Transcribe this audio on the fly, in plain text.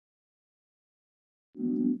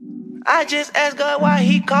I just asked God why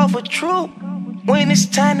he called for truth. When it's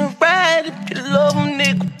time to ride, if you love him,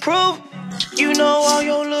 nigga, prove. You know all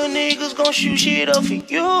your little niggas gon' shoot shit up for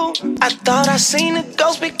you. I thought I seen a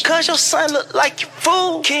ghost because your son look like you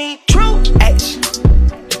fool. King True action.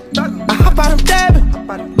 I hop out, I'm dabbing.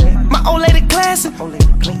 My old lady classy.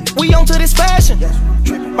 We on to this fashion.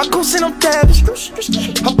 My goose and I'm dabbing.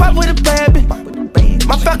 I pop with a baby.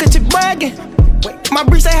 My falcon chick bragging. My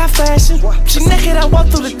breeze ain't high fashion. She naked, I walk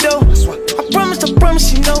through the door. I promise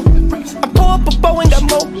she know. I pull up a bow and got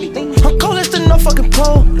more. I'm cold as the no fucking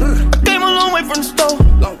pole. I came a long way from the store.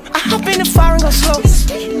 I hop in the fire and go slow.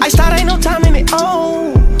 I start, ain't no time in it.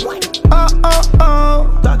 Oh.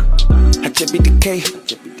 I just beat the K.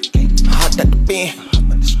 I hopped at the bin.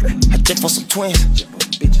 I just for some twins.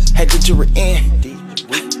 Had the jury in.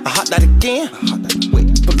 I hopped out again.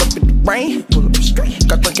 Pull up in the rain.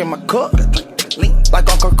 Got drink in my cup. Like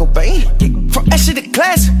on Kurt Cobain. From Ashley to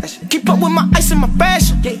class. Keep up with my ice and my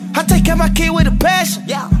fashion. I take care of my kid with a passion.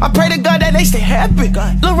 I pray to God that they stay happy.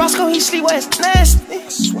 Lil' Roscoe, he sleep where it's nasty.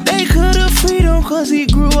 They could've freed him cause he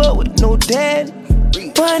grew up with no dad.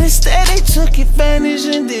 But instead they took advantage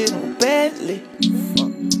and did him badly.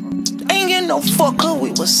 Ain't get no fuck cause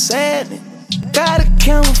we was sad. Got a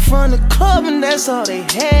camera from the club and that's all they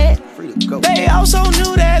had. They also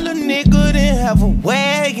knew that little nigga didn't have a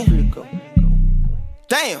wagon.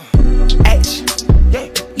 Damn, action,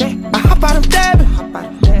 I hop out, I'm dabbing.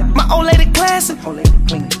 My old lady classy.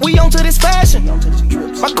 We on to this fashion.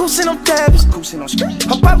 My goose and I'm dabbing.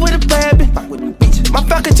 I pop with a baby. My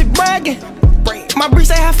falcon chick bragging. My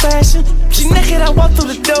breeze ain't high fashion. She naked, I walk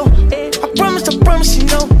through the door. I promise she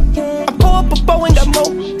know. I pull up a bow and got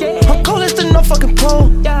more. I'm cold as the no fucking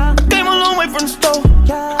pole. I came a long way from the store.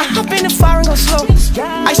 I hop in the fire and go slow.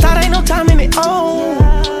 I start, ain't no time in it.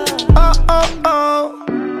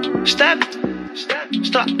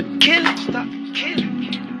 Stop the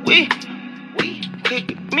killing. We